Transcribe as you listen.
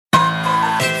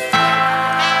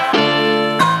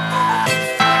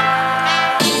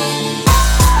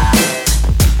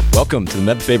Welcome to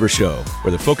the Meb Faber Show,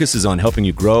 where the focus is on helping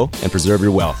you grow and preserve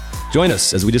your wealth. Join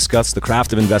us as we discuss the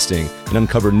craft of investing and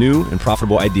uncover new and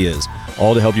profitable ideas,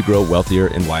 all to help you grow wealthier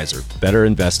and wiser. Better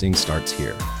investing starts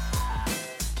here.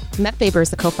 Meb Faber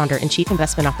is the co-founder and chief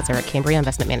investment officer at Cambria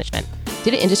Investment Management.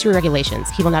 Due to industry regulations,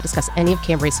 he will not discuss any of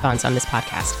Cambria's funds on this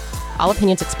podcast. All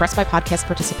opinions expressed by podcast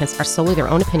participants are solely their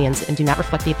own opinions and do not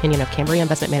reflect the opinion of Cambria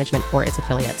Investment Management or its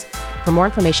affiliates. For more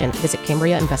information, visit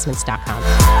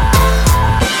CambriaInvestments.com.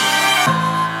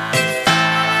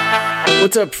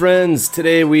 What's up, friends?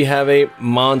 Today we have a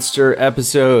monster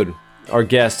episode. Our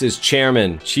guest is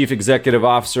Chairman, Chief Executive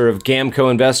Officer of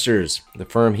GAMCO Investors, the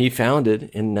firm he founded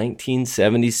in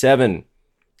 1977.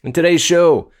 In today's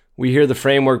show, we hear the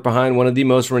framework behind one of the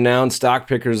most renowned stock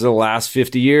pickers of the last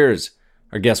 50 years.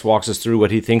 Our guest walks us through what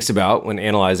he thinks about when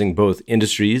analyzing both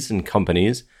industries and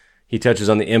companies. He touches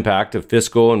on the impact of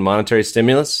fiscal and monetary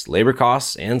stimulus, labor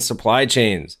costs, and supply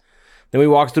chains. Then we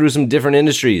walk through some different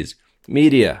industries: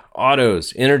 media,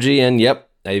 autos, energy, and yep,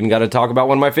 I even got to talk about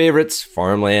one of my favorites,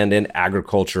 farmland and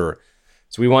agriculture.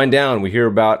 So we wind down, we hear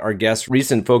about our guest's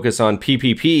recent focus on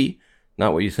PPP,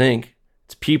 not what you think.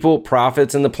 It's people,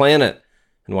 profits, and the planet,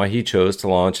 and why he chose to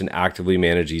launch an actively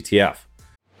managed ETF.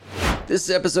 This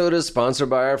episode is sponsored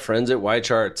by our friends at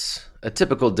YCharts. A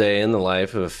typical day in the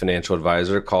life of a financial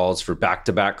advisor calls for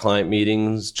back-to-back client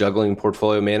meetings, juggling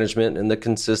portfolio management, and the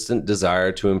consistent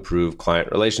desire to improve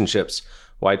client relationships.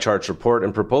 YChart's report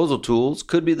and proposal tools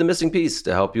could be the missing piece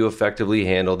to help you effectively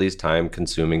handle these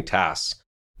time-consuming tasks.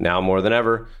 Now more than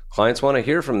ever, clients want to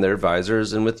hear from their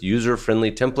advisors, and with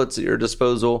user-friendly templates at your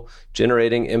disposal,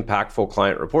 generating impactful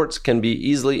client reports can be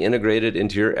easily integrated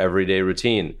into your everyday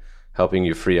routine, helping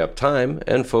you free up time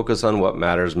and focus on what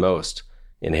matters most,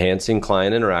 enhancing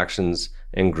client interactions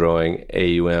and growing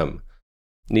AUM.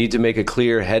 Need to make a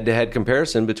clear head-to-head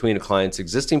comparison between a client's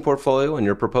existing portfolio and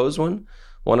your proposed one?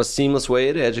 Want a seamless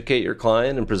way to educate your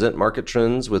client and present market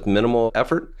trends with minimal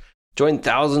effort? Join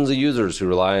thousands of users who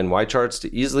rely on YCharts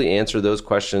to easily answer those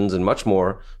questions and much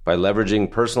more by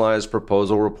leveraging personalized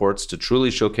proposal reports to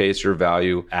truly showcase your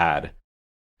value add.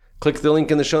 Click the link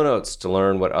in the show notes to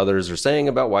learn what others are saying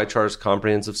about YChart's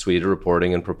comprehensive suite of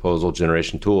reporting and proposal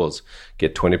generation tools.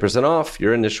 Get 20% off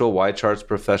your initial YCharts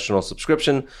professional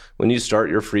subscription when you start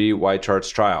your free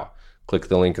YCharts trial. Click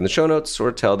the link in the show notes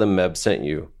or tell them Meb sent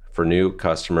you. For new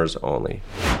customers only.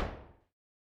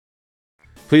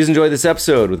 Please enjoy this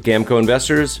episode with GAMCO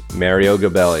Investors, Mario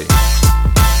Gabelli.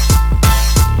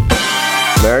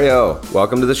 Mario,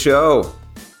 welcome to the show.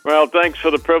 Well, thanks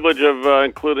for the privilege of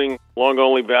including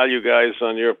long-only value guys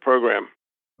on your program.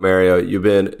 Mario, you've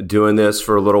been doing this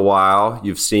for a little while.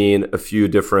 You've seen a few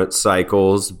different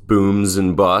cycles, booms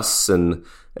and busts, and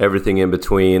everything in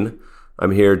between.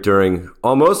 I'm here during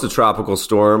almost a tropical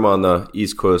storm on the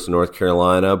east coast of North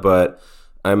Carolina, but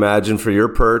I imagine for your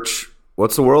perch,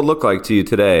 what's the world look like to you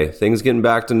today? Things getting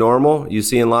back to normal? You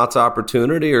seeing lots of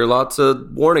opportunity or lots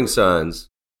of warning signs?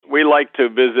 We like to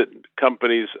visit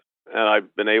companies, and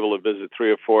I've been able to visit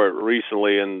 3 or 4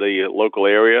 recently in the local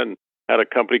area, and had a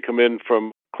company come in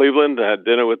from Cleveland. I had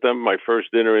dinner with them, my first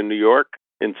dinner in New York,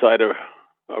 inside a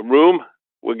room.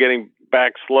 We're getting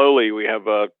back slowly. We have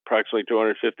approximately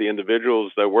 250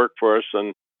 individuals that work for us,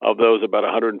 and of those, about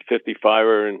 155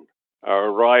 are in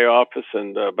our Rye office,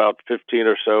 and about 15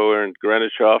 or so are in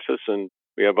Greenwich office, and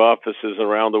we have offices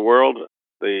around the world.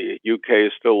 The UK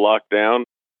is still locked down.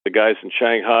 The guys in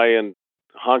Shanghai and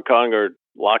Hong Kong are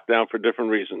locked down for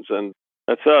different reasons, and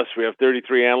that's us. We have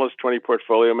 33 analysts, 20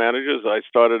 portfolio managers. I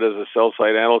started as a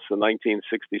sell-side analyst in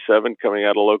 1967, coming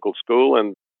out of local school,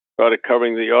 and started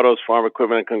covering the autos, farm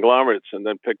equipment, and conglomerates, and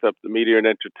then picked up the media and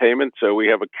entertainment. So we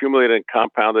have accumulated and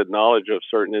compounded knowledge of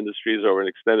certain industries over an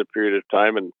extended period of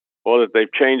time, and all that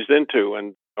they've changed into.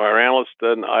 And our analysts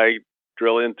and I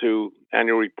drill into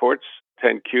annual reports,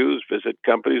 10Qs, visit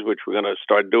companies, which we're going to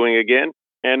start doing again.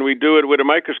 And we do it with a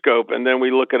microscope, and then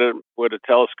we look at it with a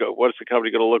telescope. What is the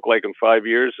company going to look like in 5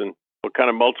 years, and what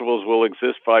kind of multiples will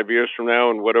exist 5 years from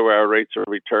now, and what are our rates of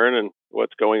return, and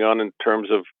what's going on in terms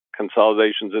of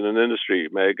consolidations in an industry,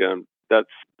 Meg. That's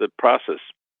the process.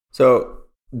 So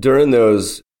during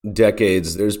those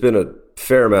decades, there's been a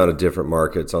fair amount of different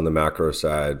markets on the macro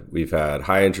side. We've had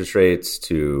high interest rates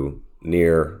to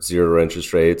near zero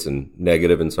interest rates and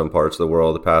negative in some parts of the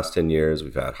world the past 10 years.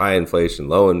 We've had high inflation,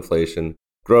 low inflation,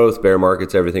 growth, bear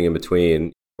markets, everything in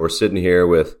between. We're sitting here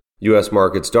with U.S.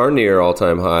 markets darn near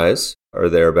all-time highs or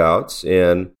thereabouts,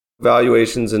 and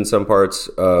valuations in some parts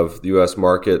of the U.S.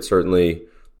 market certainly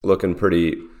looking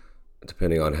pretty,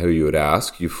 depending on who you would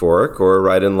ask, euphoric or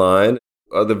right in line.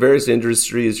 The various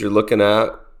industries you're looking at,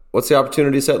 what's the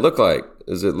opportunity set look like?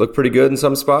 Does it look pretty good in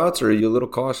some spots, or are you a little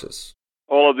cautious?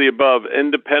 All of the above.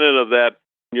 Independent of that,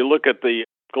 you look at the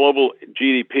global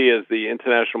GDP as the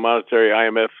International Monetary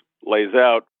IMF lays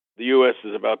out, the U.S.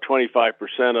 is about 25%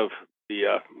 of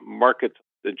the market,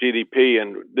 the GDP.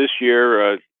 And this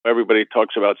year, everybody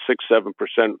talks about 6-7%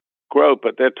 growth,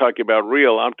 but they're talking about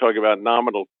real. I'm talking about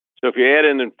nominal. So if you add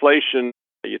in inflation,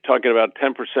 you're talking about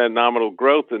 10% nominal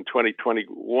growth in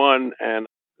 2021. And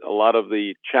a lot of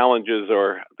the challenges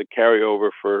are the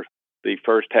carryover for the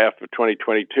first half of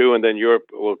 2022. And then Europe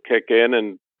will kick in,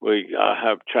 and we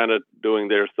have China doing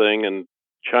their thing. And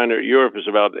Europe is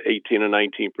about 18 or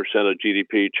 19% of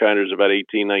GDP. China is about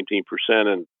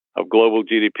 18-19% of global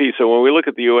GDP. So when we look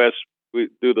at the U.S., we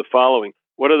do the following.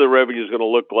 What are the revenues going to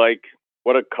look like?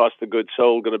 What are cost of goods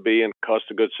sold going to be? And cost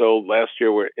of goods sold last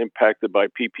year were impacted by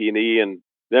PP&E. And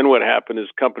then what happened is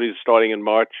companies starting in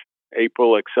March,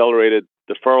 April, accelerated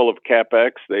deferral of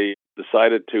CapEx. They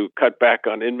decided to cut back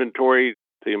on inventory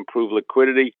to improve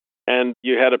liquidity. And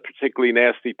you had a particularly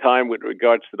nasty time with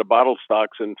regards to the bottle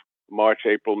stocks in March,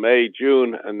 April, May,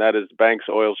 June, and that is banks,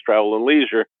 oils, travel, and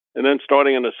leisure. And then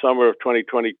starting in the summer of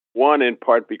 2021, in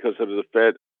part because of the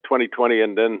Fed, 2020,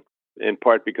 and then in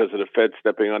part because of the Fed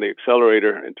stepping on the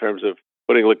accelerator in terms of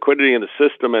putting liquidity in the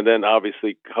system, and then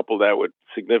obviously couple that with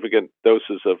significant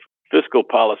doses of fiscal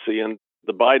policy. And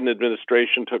the Biden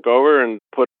administration took over and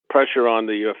put pressure on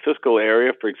the fiscal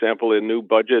area. For example, a new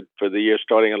budget for the year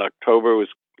starting in October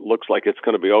looks like it's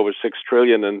going to be over $6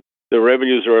 trillion, and the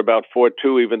revenues are about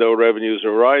 4.2. Even though revenues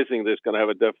are rising, there's going to have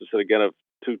a deficit again of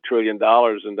 $2 trillion,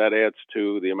 and that adds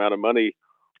to the amount of money.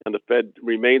 And the Fed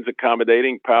remains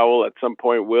accommodating. Powell at some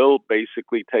point will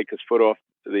basically take his foot off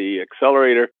the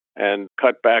accelerator and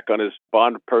cut back on his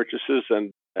bond purchases.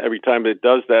 And every time it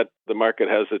does that, the market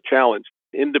has a challenge.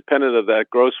 Independent of that,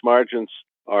 gross margins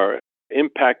are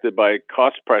impacted by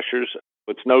cost pressures.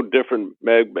 It's no different,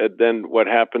 Meg, than what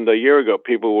happened a year ago.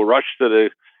 People will rush to the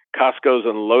Costco's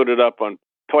and load it up on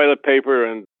toilet paper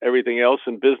and everything else,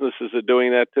 and businesses are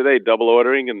doing that today, double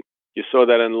ordering. And you saw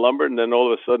that in lumber, and then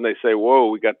all of a sudden they say, whoa,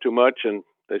 we got too much, and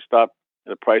they stop,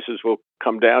 and the prices will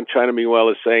come down. China, meanwhile,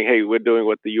 is saying, hey, we're doing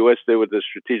what the U.S. did with the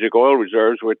strategic oil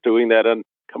reserves. We're doing that on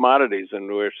commodities, and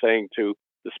we're saying to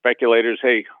the speculators,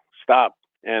 hey, stop.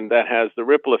 And that has the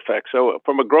ripple effect. So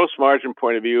from a gross margin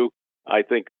point of view, I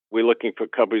think we're looking for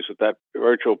companies with that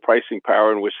virtual pricing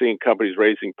power, and we're seeing companies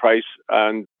raising price,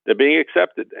 and they're being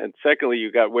accepted. And secondly,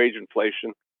 you got wage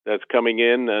inflation that's coming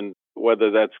in, and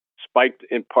whether that's spiked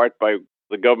in part by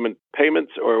the government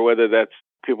payments or whether that's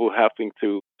people having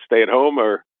to stay at home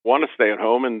or want to stay at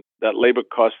home, and that labor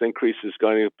cost increase is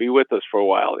going to be with us for a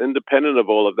while. Independent of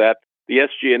all of that, the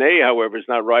SG&A, however, is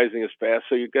not rising as fast,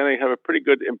 so you're going to have a pretty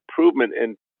good improvement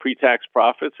in pre-tax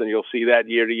profits, and you'll see that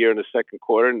year to year in the second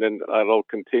quarter, and then that'll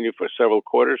continue for several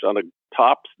quarters on a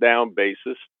tops-down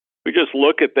basis. We just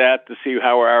look at that to see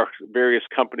how our various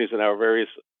companies and our various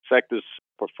sectors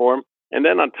perform. And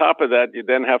then on top of that, you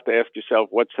then have to ask yourself,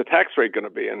 what's the tax rate going to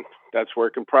be? And that's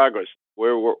work in progress.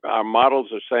 Our models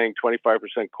are saying 25%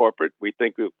 corporate. We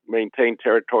think we'll maintain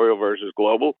territorial versus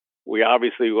global. We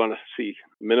obviously want to see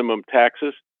minimum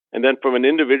taxes. And then from an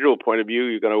individual point of view,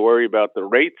 you're going to worry about the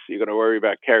rates. You're going to worry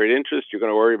about carried interest. You're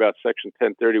going to worry about Section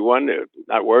 1031.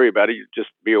 Not worry about it. You just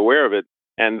be aware of it.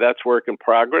 And that's work in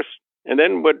progress. And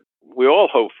then what we all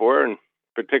hope for, and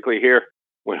particularly here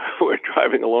when we're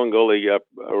driving along all the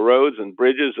roads and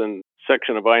bridges, and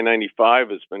section of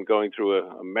I-95 has been going through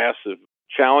a massive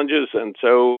challenges. And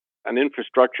so an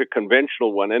infrastructure,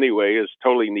 conventional one anyway, is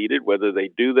totally needed. Whether they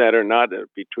do that or not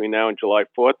between now and July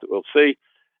 4th, we'll see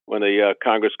when the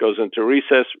Congress goes into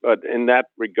recess. But in that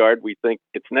regard, we think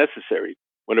it's necessary.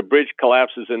 When a bridge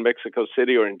collapses in Mexico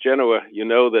City or in Genoa, you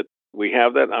know that we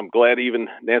have that. I'm glad even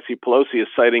Nancy Pelosi is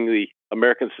citing the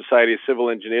American Society of Civil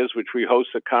Engineers, which we host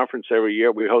a conference every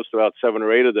year. We host about 7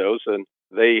 or 8 of those, and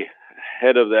the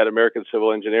head of that American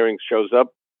Civil Engineering shows up,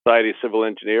 Society of Civil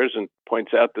Engineers, and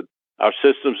points out that our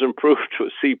systems improved to a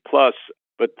C+,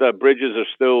 but bridges are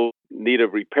still in need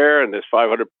of repair, and there's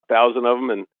 500,000 of them,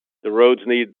 and the roads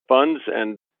need funds.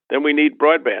 And then we need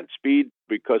broadband speed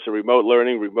because of remote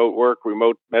learning, remote work,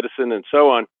 remote medicine, and so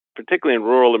on, particularly in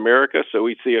rural America. So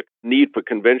we see a need for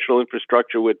conventional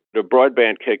infrastructure with the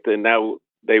broadband kicked in. Now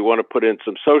they want to put in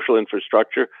some social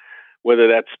infrastructure. Whether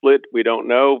that's split, we don't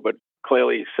know, but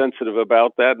clearly sensitive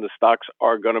about that. And the stocks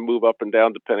are going to move up and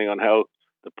down depending on how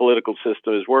the political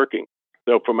system is working.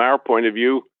 So from our point of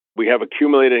view, we have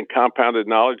accumulated and compounded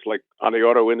knowledge, like on the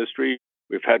auto industry.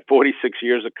 We've had 46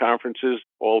 years of conferences,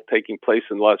 all taking place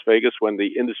in Las Vegas. When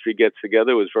the industry gets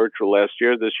together, it was virtual last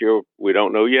year. This year, we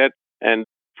don't know yet. And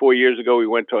 4 years ago, we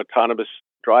went to autonomous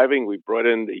driving. We brought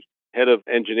in the head of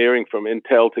engineering from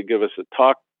Intel to give us a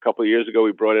talk. A couple of years ago,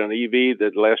 we brought in an EV.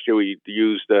 That last year, we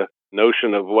used the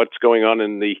notion of what's going on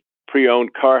in the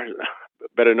pre-owned car,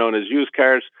 better known as used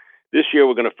cars. This year,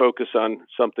 we're going to focus on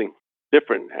something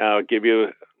different. I'll give you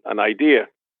an idea.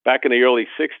 Back in the early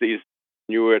 60s,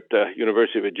 you were at the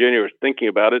University of Virginia thinking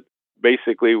about it.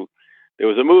 Basically, there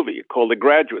was a movie called The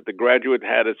Graduate. The Graduate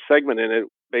had a segment in it,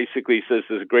 basically says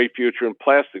there's a great future in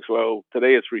plastics. Well,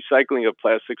 today it's recycling of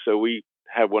plastics, so we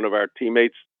have one of our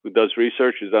teammates who does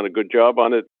research, who's done a good job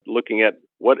on it, looking at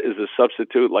what is a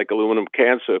substitute like aluminum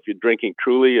cans. So if you're drinking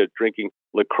Truly, you're drinking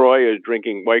LaCroix, or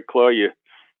drinking White Claw, you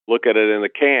look at it in a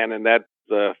can, and that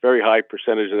a very high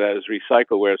percentage of that is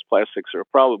recycled, whereas plastics are a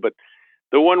problem. But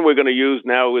the one we're going to use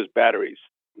now is batteries.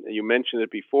 You mentioned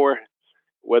it before.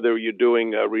 Whether you're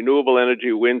doing renewable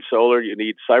energy, wind, solar, you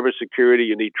need cybersecurity,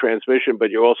 you need transmission, but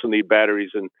you also need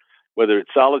batteries. And whether it's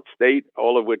solid state,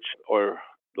 all of which, or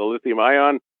the lithium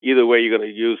ion, either way, you're going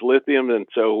to use lithium. And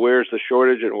so where's the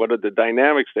shortage and what are the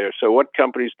dynamics there? So what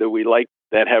companies do we like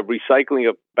that have recycling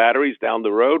of batteries down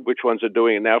the road? Which ones are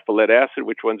doing it now for lead acid?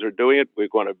 Which ones are doing it? We're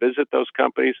going to visit those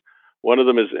companies. One of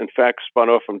them is, in fact, spun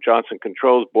off from Johnson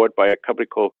Controls, bought by a company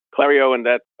called Clario, and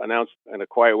that announced in a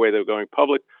quiet way they're going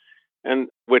public. And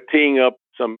we're teeing up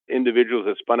some individuals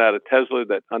that spun out of Tesla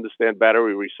that understand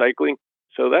battery recycling.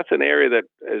 So that's an area that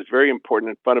is very important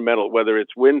and fundamental, whether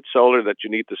it's wind, solar that you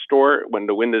need to store when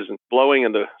the wind isn't blowing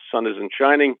and the sun isn't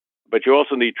shining. But you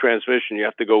also need transmission. You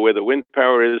have to go where the wind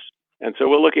power is. And so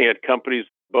we're looking at companies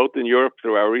both in Europe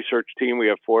through our research team. We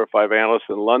have 4 or 5 analysts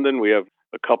in London. We have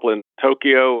a couple in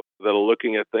Tokyo that are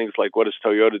looking at things like what is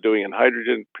Toyota doing in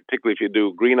hydrogen, particularly if you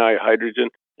do green hydrogen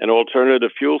and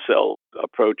alternative fuel cell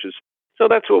approaches. So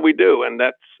that's what we do. And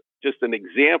that's just an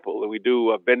example. We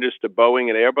do vendors to Boeing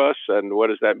and Airbus. And what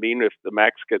does that mean if the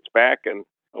MAX gets back? And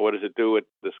what does it do with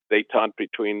this détente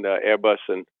between Airbus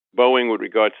and Boeing with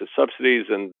regards to subsidies,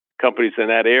 and companies in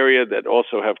that area that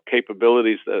also have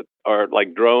capabilities that are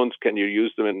like drones? Can you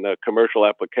use them in commercial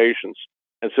applications?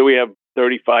 And so we have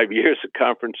 35 years of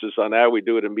conferences on that. We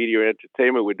do it in media and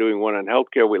entertainment. We're doing one on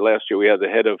healthcare. Last year we had the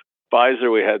head of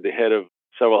Pfizer. We had the head of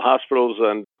several hospitals,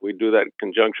 and we do that in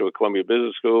conjunction with Columbia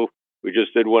Business School. We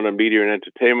just did one on media and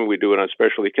entertainment. We do it on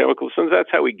specialty chemicals. So that's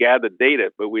how we gather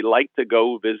data. But we like to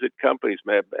go visit companies,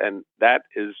 Meb, and that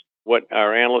is what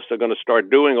our analysts are going to start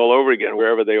doing all over again,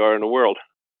 wherever they are in the world.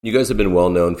 You guys have been well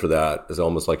known for that as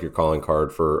almost like your calling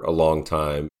card for a long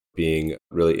time, being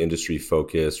really industry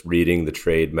focused, reading the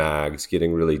trade mags,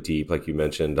 getting really deep, like you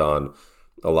mentioned, on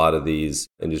a lot of these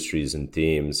industries and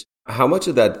themes. How much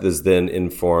of that does then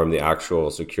inform the actual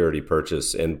security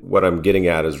purchase? And what I'm getting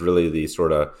at is really the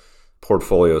sort of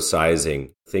portfolio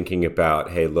sizing, thinking about,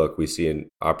 hey, look, we see an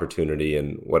opportunity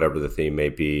in whatever the theme may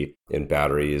be in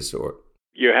batteries. Or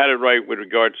you had it right with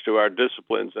regards to our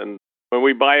disciplines. And when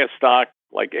we buy a stock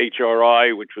like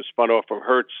HRI, which was spun off from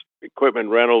Hertz Equipment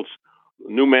Rentals,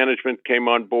 new management came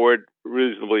on board,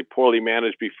 reasonably poorly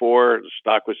managed before. The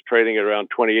stock was trading at around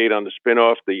 28 on the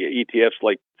spinoff. The ETFs,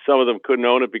 like some of them couldn't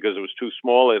own it because it was too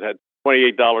small. It had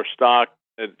 $28 stock.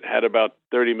 It had about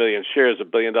 30 million shares,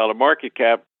 $1 billion market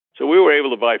cap. So we were able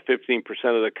to buy 15%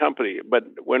 of the company. But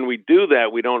when we do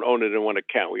that, we don't own it in one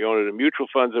account. We own it in mutual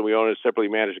funds, and we own it in separately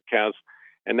managed accounts.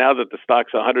 And now that the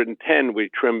stock's 110, we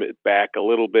trim it back a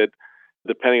little bit,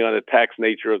 depending on the tax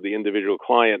nature of the individual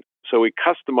client. So we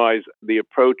customize the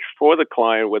approach for the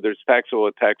client, whether it's taxable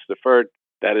or tax deferred,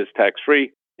 that is tax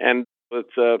free. And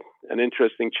it's an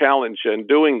interesting challenge in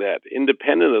doing that.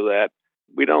 Independent of that,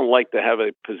 we don't like to have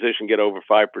a position get over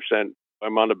 5%.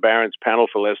 I'm on the Barron's panel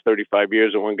for the last 35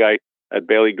 years, and one guy at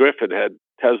Bailey Griffith had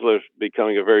Tesla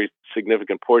becoming a very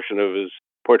significant portion of his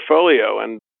portfolio.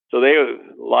 And so they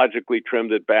logically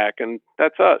trimmed it back, and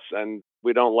that's us. And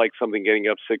we don't like something getting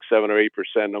up 6, 7, or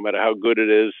 8%, no matter how good it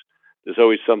is. There's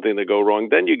always something to go wrong.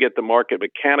 Then you get the market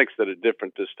mechanics that are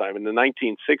different this time. In the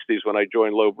 1960s, when I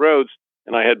joined Loeb Rhodes,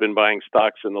 and I had been buying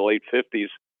stocks in the late 50s,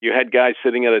 you had guys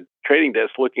sitting at a trading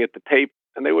desk looking at the tape,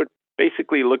 and they were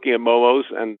basically looking at momos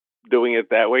and doing it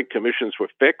that way. Commissions were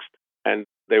fixed, and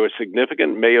they were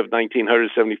significant. May of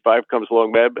 1975 comes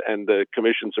along, Meb, and the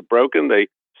commissions are broken. They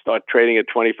start trading at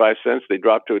 25 cents. They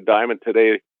drop to a dime, and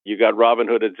today you got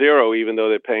Robinhood at zero, even though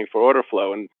they're paying for order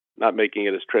flow and not making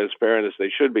it as transparent as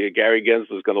they should be. Gary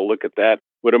Gensler is going to look at that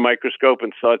with a microscope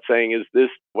and start saying, is this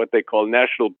what they call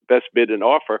national best bid and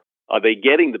offer? Are they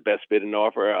getting the best bid and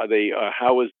offer? Are they?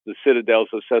 How is the Citadels,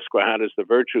 the Susquehannas, the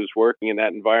Virtues working in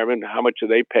that environment? How much are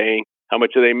they paying? How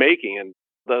much are they making? And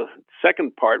the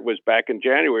second part was back in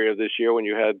January of this year when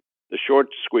you had the short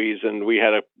squeeze, and we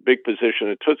had a big position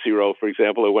at Tootsie Roll, for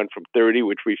example. It went from 30,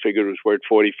 which we figured was worth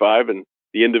 45, and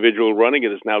the individual running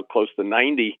it is now close to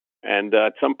 90. And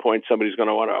at some point, somebody's going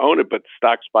to want to own it, but the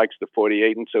stock spikes to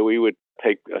 48. And so we would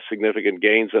take significant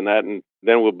gains on that. And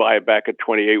then we'll buy it back at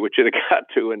 28, which it got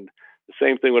to. And the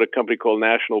same thing with a company called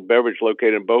National Beverage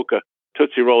located in Boca.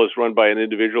 Tootsie Roll is run by an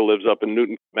individual, lives up in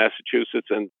Newton, Massachusetts,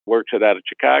 and works it out of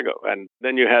Chicago. And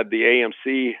then you had the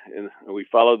AMC, and we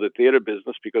followed the theater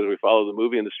business because we followed the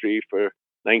movie industry for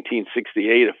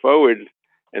 1968 forward.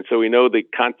 And so we know the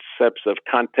concepts of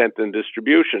content and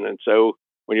distribution. And so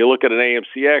when you look at an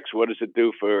AMCX, what does it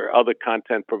do for other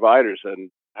content providers? And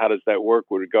how does that work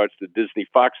with regards to the Disney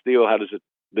Fox deal?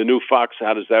 The new Fox,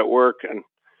 how does that work? And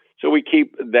so we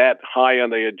keep that high on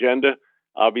the agenda.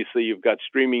 Obviously, you've got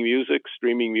streaming music.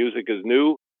 Streaming music is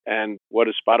new. And what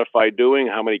is Spotify doing?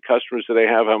 How many customers do they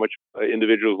have? How much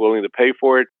individuals are willing to pay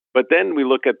for it? But then we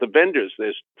look at the vendors.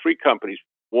 There's three companies.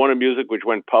 Warner Music, which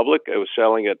went public, it was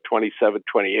selling at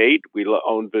 27.28. We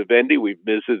own Vivendi. We've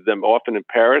visited them often in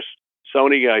Paris.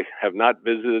 Sony, I have not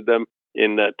visited them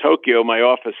in Tokyo. My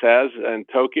office has. In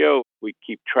Tokyo, we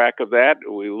keep track of that.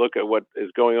 We look at what is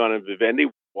going on in Vivendi.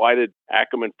 Why did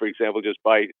Ackerman, for example, just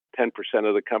buy 10%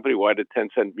 of the company? Why did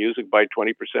Tencent Music buy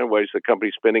 20%? Why is the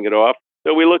company spinning it off?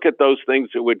 So we look at those things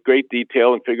with great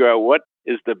detail and figure out what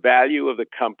is the value of the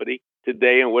company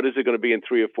today and what is it going to be in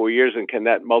 3 or 4 years, and can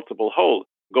that multiple hold?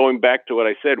 Going back to what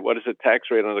I said, what is the tax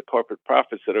rate on the corporate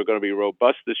profits that are going to be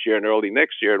robust this year and early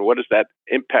next year, and what does that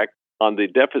impact on the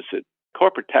deficit?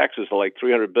 Corporate taxes are like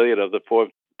 $300 billion of the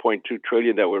 $4.2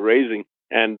 trillion that we're raising.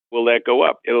 And will that go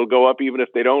up? It'll go up even if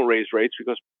they don't raise rates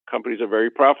because companies are very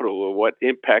profitable. Well, what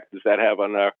impact does that have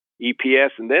on our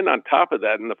EPS? And then on top of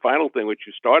that, and the final thing, which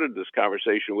you started this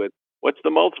conversation with, what's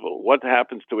the multiple? What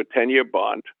happens to a 10-year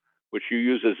bond, which you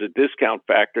use as a discount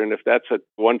factor? And if that's at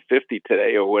 150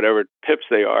 today or whatever pips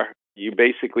they are, you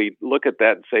basically look at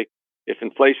that and say, if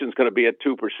inflation is going to be at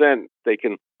 2%, they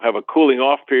can have a cooling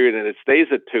off period and it stays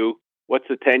at 2%. What's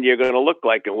the 10-year going to look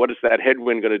like? And what is that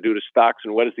headwind going to do to stocks?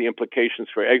 And what is the implications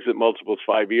for exit multiples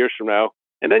 5 years from now?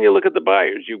 And then you look at the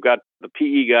buyers. You've got the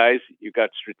PE guys, you've got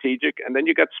strategic, and then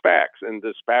you got SPACs. And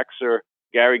the SPACs are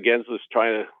Gary Gensler's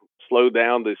trying to slow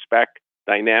down the SPAC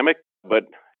dynamic. But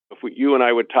if you and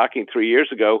I were talking 3 years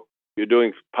ago, you're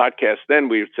doing podcasts then,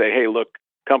 we would say, hey, look,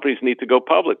 companies need to go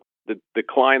public. The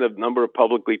decline of number of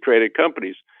publicly traded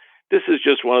companies. This is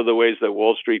just one of the ways that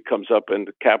Wall Street comes up and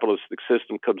the capitalistic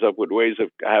system comes up with ways of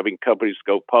having companies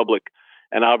go public.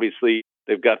 And obviously,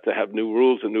 they've got to have new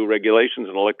rules and new regulations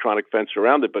and electronic fence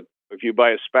around it. But if you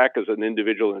buy a SPAC as an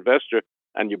individual investor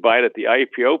and you buy it at the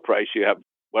IPO price, you have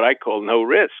what I call no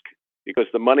risk because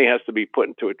the money has to be put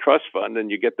into a trust fund and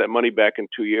you get that money back in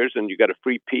 2 years and you got a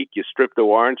free peek. You strip the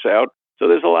warrants out. So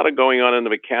there's a lot of going on in the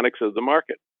mechanics of the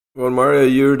market. Well, Mario,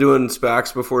 you were doing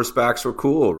SPACs before SPACs were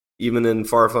cool, even in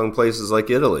far-flung places like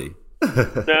Italy.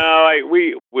 No,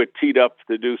 we were teed up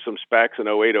to do some SPACs in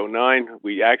 08, 09.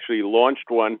 We actually launched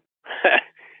one,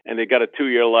 and they got a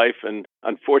 2-year life. And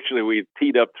unfortunately, we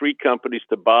teed up 3 companies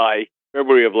to buy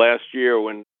February of last year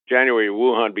when January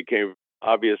Wuhan became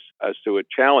obvious as to a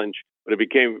challenge. But it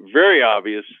became very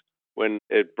obvious when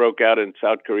it broke out in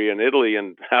South Korea and Italy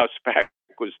and how SPAC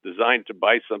was designed to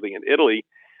buy something in Italy.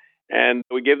 And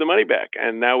we gave the money back.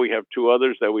 And now we have 2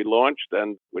 others that we launched.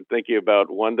 And we're thinking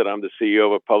about one that I'm the CEO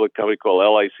of a public company called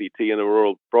LICT in the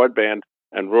Rural Broadband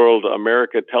and Rural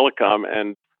America Telecom.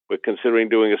 And we're considering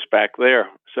doing a SPAC there.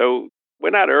 So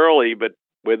we're not early, but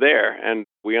we're there. And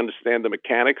we understand the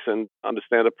mechanics and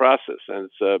understand the process. And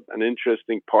it's an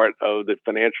interesting part of the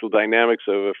financial dynamics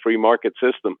of a free market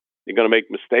system. You're going to make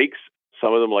mistakes.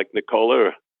 Some of them, like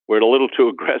Nikola, were a little too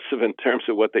aggressive in terms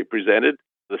of what they presented.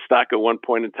 The stock at one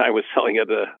point in time was selling at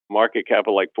a market cap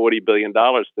of like $40 billion.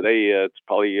 Today, it's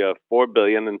probably $4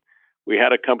 billion. And we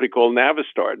had a company called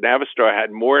Navistar. Navistar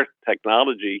had more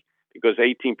technology because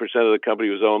 18% of the company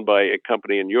was owned by a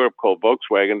company in Europe called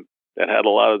Volkswagen that had a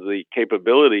lot of the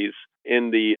capabilities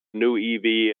in the new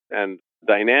EV and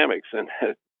dynamics. And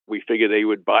we figured they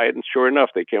would buy it. And sure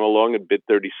enough, they came along and bid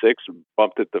 36,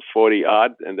 bumped it to 40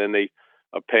 odd. And then they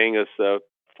are paying us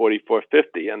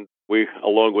 $44.50. And we,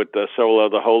 along with several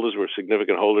other holders, were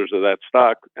significant holders of that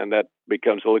stock, and that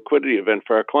becomes a liquidity event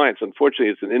for our clients. Unfortunately,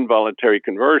 it's an involuntary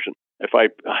conversion. If I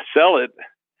sell it,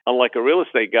 unlike a real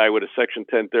estate guy with a Section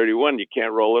 1031, you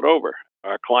can't roll it over.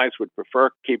 Our clients would prefer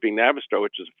keeping Navistar,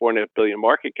 which is a $4.5 billion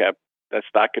market cap. That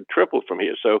stock could triple from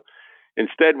here. So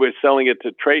instead, we're selling it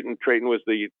to Traton. Traton was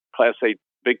the Class 8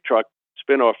 big truck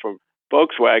spinoff from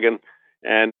Volkswagen,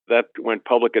 and that went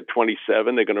public at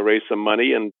 27. They're going to raise some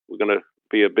money, and we're going to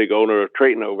be a big owner of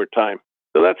Traton over time.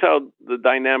 So that's how the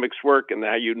dynamics work and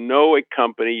how you know a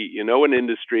company, you know an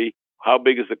industry. How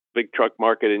big is the big truck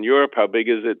market in Europe? How big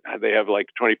is it? They have like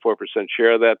 24%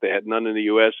 share of that. They had none in the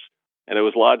U.S. and it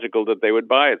was logical that they would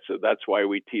buy it. So that's why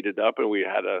we teed it up, and we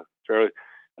had a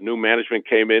new management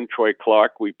came in, Troy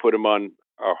Clark. We put him on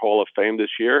our Hall of Fame this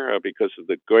year because of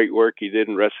the great work he did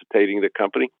in resuscitating the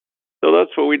company. So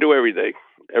that's what we do every day,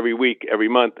 every week, every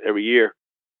month, every year.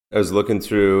 I was looking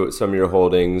through some of your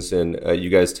holdings, and you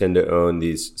guys tend to own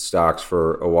these stocks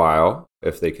for a while.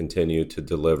 If they continue to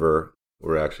deliver,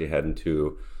 we're actually heading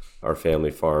to our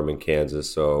family farm in Kansas.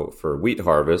 So for wheat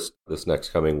harvest this next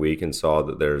coming week, and saw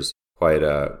that there's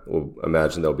we'll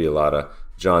imagine there'll be a lot of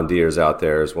John Deeres out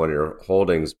there as one of your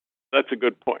holdings. That's a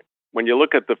good point. When you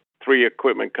look at the three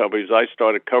equipment companies, I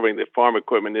started covering the farm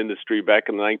equipment industry back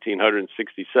in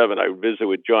 1967. I visited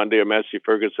with John Deere, Massey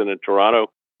Ferguson in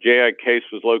Toronto. J.I. Case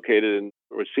was located in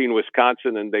Racine,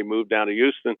 Wisconsin, and they moved down to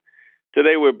Houston.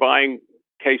 Today we're buying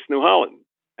Case New Holland,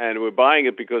 and we're buying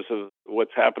it because of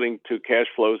what's happening to cash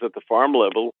flows at the farm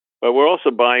level, but we're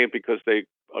also buying it because they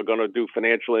are going to do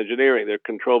financial engineering. They're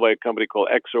controlled by a company called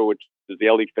Exor, which is the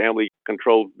Ellie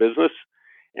family-controlled business,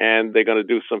 and they're going to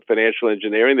do some financial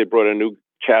engineering. They brought a new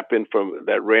chap in from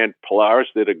that ran Polaris,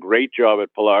 did a great job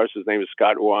at Polaris. His name is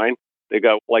Scott Wine. They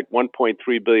got like 1.3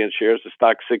 billion shares. The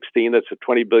stock 16. That's a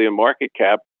 20 billion market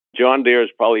cap. John Deere is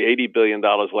probably $80 billion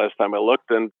last time I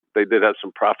looked, and they did have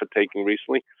some profit taking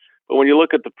recently. But when you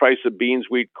look at the price of beans,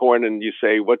 wheat, corn, and you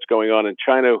say, what's going on in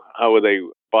China? How are they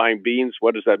buying beans?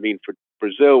 What does that mean for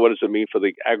Brazil? What does it mean for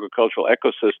the agricultural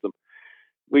ecosystem?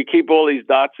 We keep all these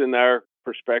dots in our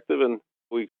perspective, and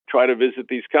we try to visit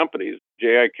these companies.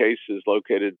 J.I. Case is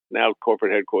located now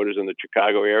corporate headquarters in the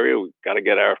Chicago area. We've got to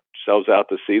get ourselves out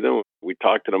to see them. We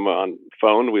talk to them on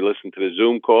phone. We listen to the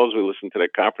Zoom calls. We listen to their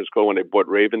conference call when they bought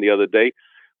Raven the other day,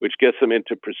 which gets them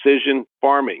into precision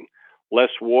farming, less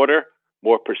water,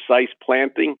 more precise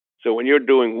planting. So when you're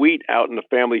doing wheat out in the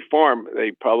family farm,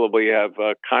 they probably have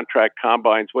contract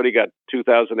combines. What do you got,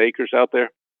 2,000 acres out there?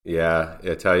 Yeah,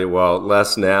 I tell you, well,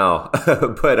 less now.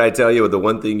 But I tell you, the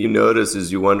one thing you notice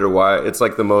is you wonder why. It's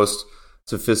like the most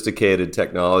sophisticated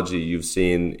technology you've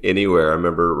seen anywhere. I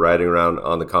remember riding around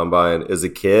on the combine as a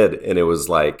kid, and it was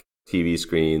like TV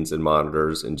screens and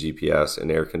monitors and GPS and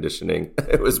air conditioning.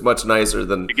 It was much nicer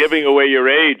than... You're giving away your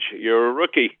age. You're a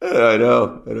rookie. I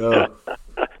know.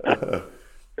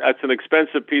 That's an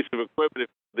expensive piece of equipment.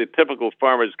 The typical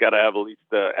farmer's got to have at least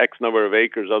X number of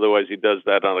acres. Otherwise, he does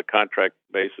that on a contract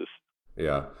basis.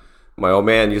 Yeah. My old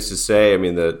man used to say, I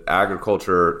mean, the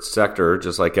agriculture sector,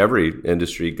 just like every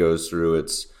industry, goes through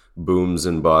its booms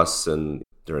and busts. And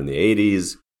during the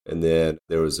 80s, and then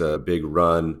there was a big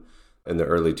run in the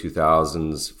early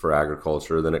 2000s for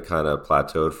agriculture. Then it kind of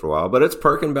plateaued for a while. But it's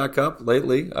perking back up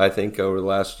lately, I think, over the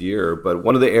last year. But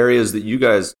one of the areas that you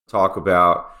guys talk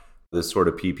about, this sort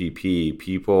of PPP,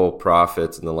 people,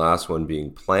 profits, and the last one being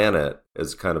planet,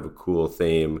 is kind of a cool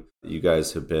theme that you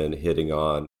guys have been hitting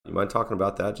on. You mind talking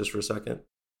about that just for a second?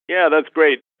 Yeah, that's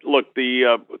great. Look,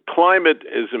 the climate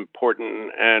is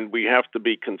important, and we have to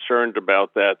be concerned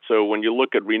about that. So when you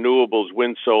look at renewables,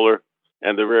 wind, solar,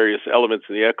 and the various elements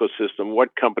in the ecosystem, what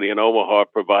company in Omaha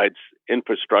provides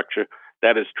infrastructure,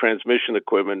 that is transmission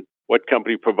equipment? What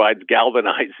company provides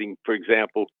galvanizing, for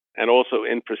example, and also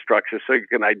infrastructure, so you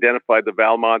can identify the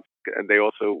Valmonts, and they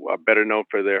also are better known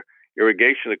for their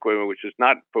irrigation equipment, which is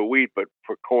not for wheat, but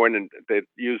for corn, and they're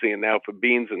using it now for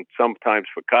beans and sometimes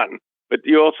for cotton. But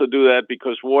you also do that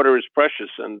because water is precious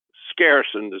and scarce,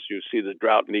 and as you see the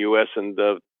drought in the U.S. and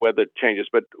the weather changes.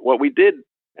 But what we did,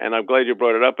 and I'm glad you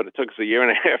brought it up, but it took us a year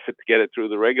and a half to get it through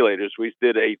the regulators, we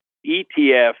did a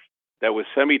ETF that was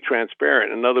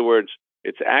semi-transparent. In other words,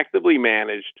 it's actively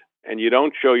managed, and you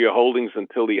don't show your holdings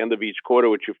until the end of each quarter,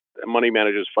 which money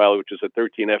managers file, which is a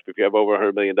 13F. If you have over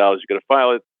 $100 million, you're going to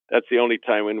file it. That's the only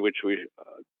time in which we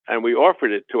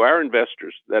offered it to our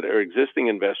investors that are existing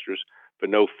investors for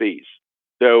no fees.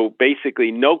 So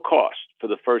basically no cost for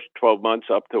the first 12 months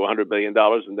up to $100 million,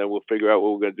 and then we'll figure out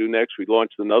what we're going to do next. We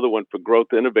launched another one for growth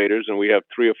innovators, and we have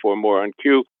 3 or 4 more on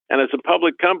queue. And as a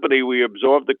public company, we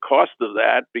absorb the cost of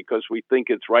that because we think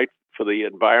it's right for the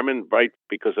environment, right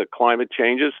because of climate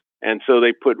changes. And so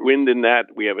they put wind in that.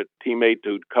 We have a teammate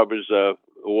who covers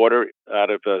water out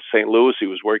of St. Louis. He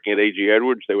was working at A.G.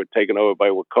 Edwards. They were taken over by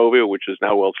Wachovia, which is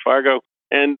now Wells Fargo.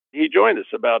 And he joined us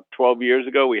about 12 years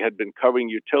ago. We had been covering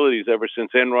utilities ever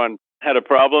since Enron had a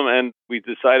problem, and we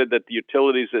decided that the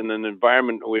utilities in an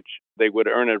environment in which they would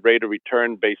earn a rate of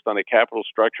return based on a capital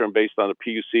structure and based on the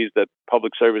PUCs that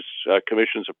public service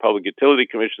commissions or public utility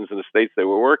commissions in the states they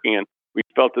were working in, we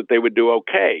felt that they would do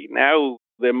okay. Now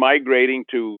they're migrating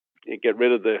to get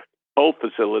rid of the coal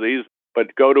facilities,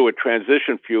 but go to a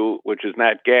transition fuel, which is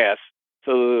nat gas.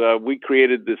 So we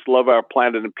created this Love Our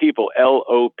Planet and People,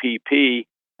 LOPP,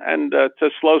 And it's a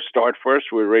slow start for us.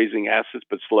 We're raising assets,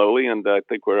 but slowly. And I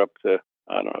think we're up to,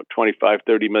 I don't know,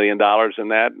 $25-30 million in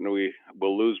that. And we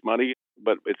will lose money,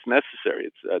 but it's necessary.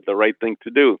 It's the right thing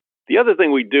to do. The other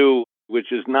thing we do,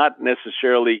 which is not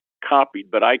necessarily copied,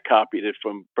 but I copied it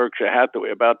from Berkshire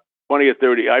Hathaway about 20 or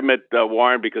 30. I met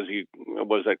Warren because he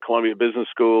was at Columbia Business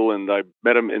School, and I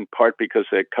met him in part because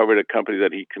I covered a company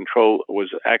that he controlled, was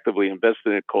actively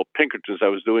invested in called Pinkerton's. I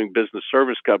was doing business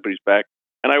service companies back,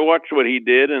 and I watched what he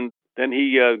did, and then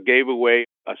he gave away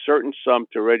a certain sum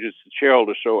to registered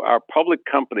shareholders. So our public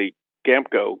company,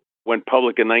 GAMCO, went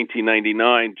public in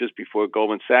 1999, just before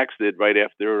Goldman Sachs did, right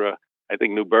after, I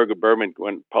think Neuberger Berman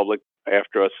went public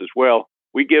after us as well.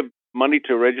 We give money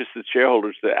to registered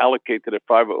shareholders to allocate to the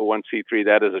 501c3,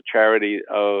 that is a charity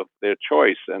of their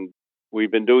choice. And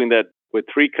we've been doing that with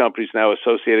three companies now,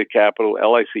 Associated Capital,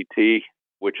 LICT,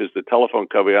 which is the telephone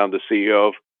company I'm the CEO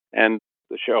of, and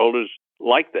the shareholders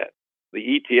like that.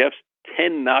 The ETFs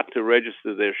tend not to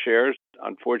register their shares,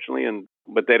 unfortunately,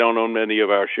 but they don't own many of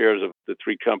our shares of the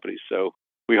three companies. So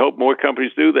we hope more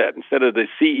companies do that. Instead of the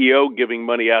CEO giving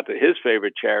money out to his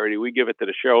favorite charity, we give it to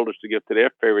the shareholders to give to their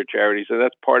favorite charity. So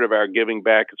that's part of our giving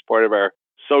back. It's part of our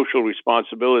social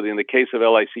responsibility. In the case of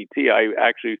LICT, I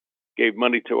actually gave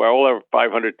money to all our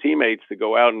 500 teammates to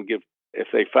go out and give, if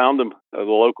they found them, the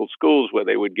local schools where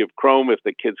they would give Chrome if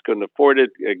the kids couldn't afford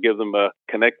it, give them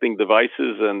connecting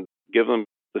devices and give them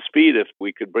the speed if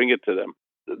we could bring it to them.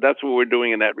 That's what we're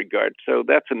doing in that regard. So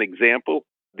that's an example.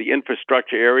 The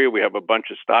infrastructure area, we have a bunch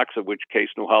of stocks, of which Case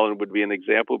New Holland would be an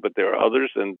example, but there are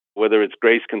others. And whether it's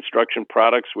Grace Construction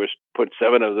Products, we put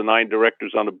 7 of the 9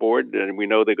 directors on the board, and we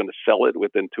know they're going to sell it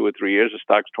within 2 or 3 years. The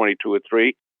stock's 22 or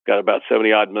 3, got about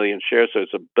 70-odd million shares, so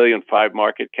it's $1.5 billion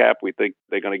market cap. We think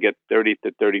they're going to get $30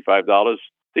 to $35. So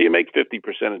you make 50%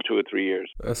 in 2 or 3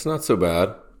 years. That's not so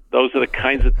bad. Those are the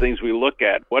kinds of things we look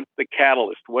at. What's the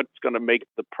catalyst? What's going to make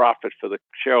the profit for the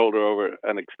shareholder over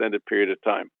an extended period of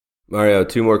time? Mario,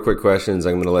 2 more quick questions.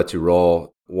 I'm going to let you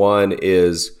roll. One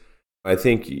is, I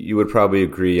think you would probably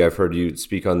agree, I've heard you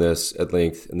speak on this at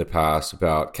length in the past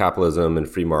about capitalism and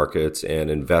free markets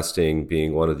and investing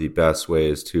being one of the best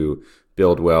ways to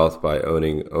build wealth by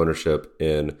ownership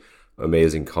in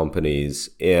amazing companies.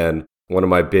 And one of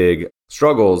my big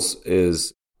struggles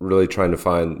is really trying to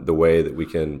find the way that we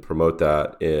can promote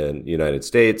that in the United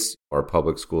States. Our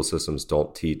public school systems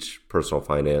don't teach personal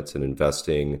finance and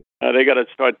investing. They got to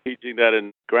start teaching that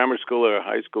in grammar school or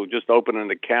high school. Just open an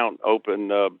account,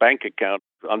 open a bank account,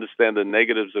 understand the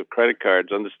negatives of credit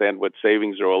cards, understand what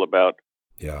savings are all about.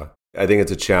 Yeah. I think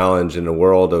it's a challenge in a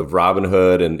world of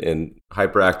Robinhood and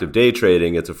hyperactive day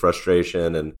trading. It's a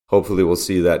frustration, and hopefully we'll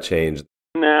see that change.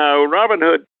 Now,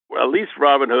 Robinhood, well, at least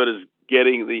Robinhood is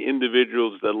getting the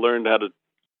individuals that learned how to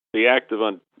be active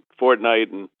on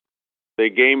Fortnite and they're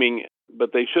gaming,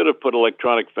 but they should have put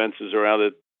electronic fences around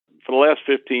it. For the last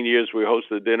 15 years, we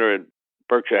hosted dinner at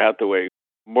Berkshire Hathaway.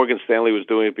 Morgan Stanley was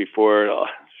doing it before.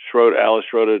 Alice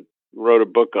wrote a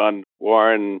book on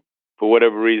Warren. For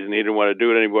whatever reason, he didn't want to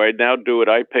do it anymore. I now do it.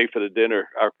 I pay for the dinner.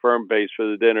 Our firm pays for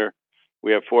the dinner.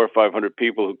 We have 400 or 500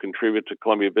 people who contribute to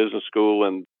Columbia Business School,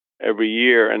 and every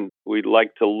year, and we'd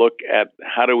like to look at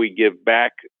how do we give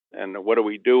back and what are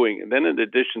we doing. And then in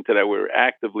addition to that, we're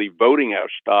actively voting our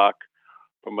stock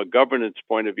from a governance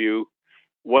point of view.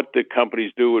 What do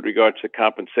companies do with regards to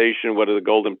compensation? What are the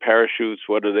golden parachutes?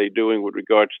 What are they doing with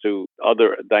regards to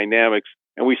other dynamics?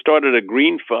 And we started a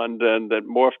green fund and that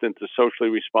morphed into socially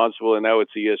responsible, and now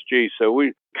it's ESG. So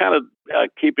we're kind of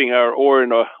keeping our oar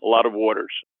in a lot of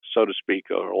waters, so to speak,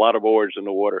 or a lot of oars in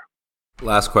the water.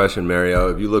 Last question, Mario.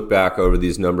 If you look back over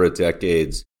these number of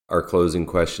decades, our closing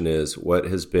question is, what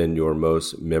has been your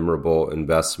most memorable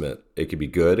investment? It could be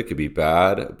good, it could be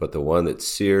bad, but the one that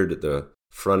seared at the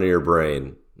front of your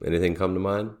brain. Anything come to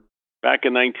mind? Back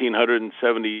in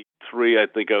 1973, I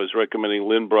think I was recommending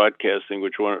Lynn Broadcasting,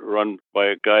 which was run by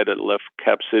a guy that left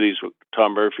Cap Cities with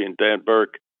Tom Murphy and Dan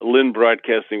Burke. Lynn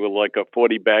Broadcasting was like a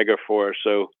 40-bagger for us,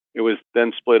 so it was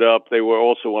then split up. They were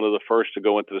also one of the first to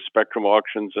go into the Spectrum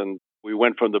auctions, and we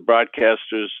went from the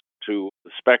broadcasters to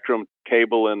the Spectrum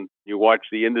cable, and you watch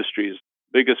the industries.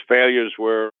 Biggest failures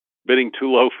were bidding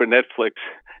too low for Netflix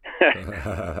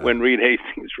when Reed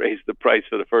Hastings raised the price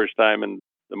for the first time and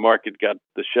the market got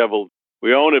disheveled.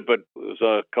 We own it, but it was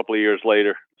a couple of years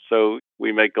later. So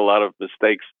we make a lot of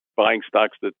mistakes buying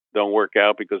stocks that don't work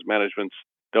out because managements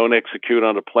don't execute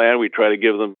on a plan. We try to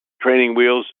give them training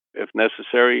wheels if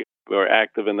necessary. We're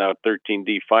active in our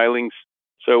 13D filings.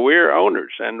 So we're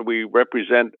owners, and we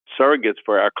represent surrogates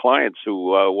for our clients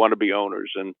who want to be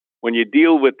owners. And when you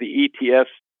deal with the ETFs,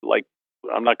 like,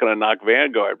 I'm not going to knock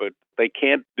Vanguard, but they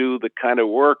can't do the kind of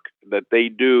work that they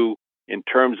do in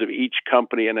terms of each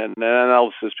company and an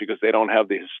analysis because they don't have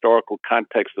the historical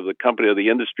context of the company or the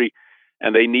industry.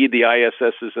 And they need the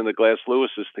ISSs and the Glass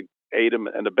Lewises to aid them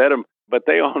and abet them. But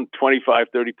they own 25,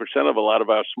 30% of a lot of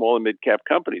our small and mid-cap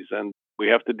companies. And we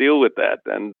have to deal with that.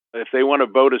 And if they want to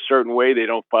vote a certain way, they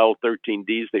don't file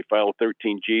 13Ds, they file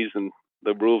 13Gs, and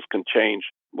the rules can change.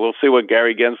 We'll see what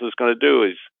Gary Gensler is going to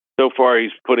do. So far, he's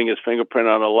putting his fingerprint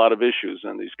on a lot of issues,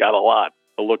 and he's got a lot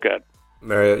to look at.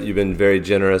 Mario, you've been very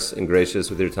generous and gracious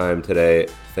with your time today.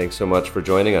 Thanks so much for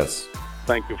joining us.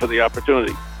 Thank you for the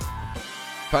opportunity.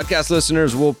 Podcast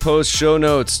listeners will post show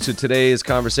notes to today's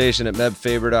conversation at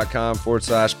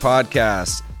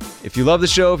mebfaber.com/podcast. If you love the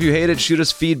show, if you hate it, shoot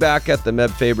us feedback at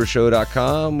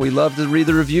themebfabershow.com. We love to read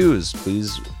the reviews.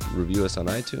 Please review us on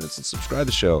iTunes and subscribe to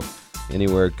the show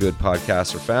anywhere good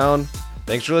podcasts are found.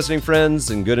 Thanks for listening, friends,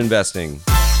 and good investing.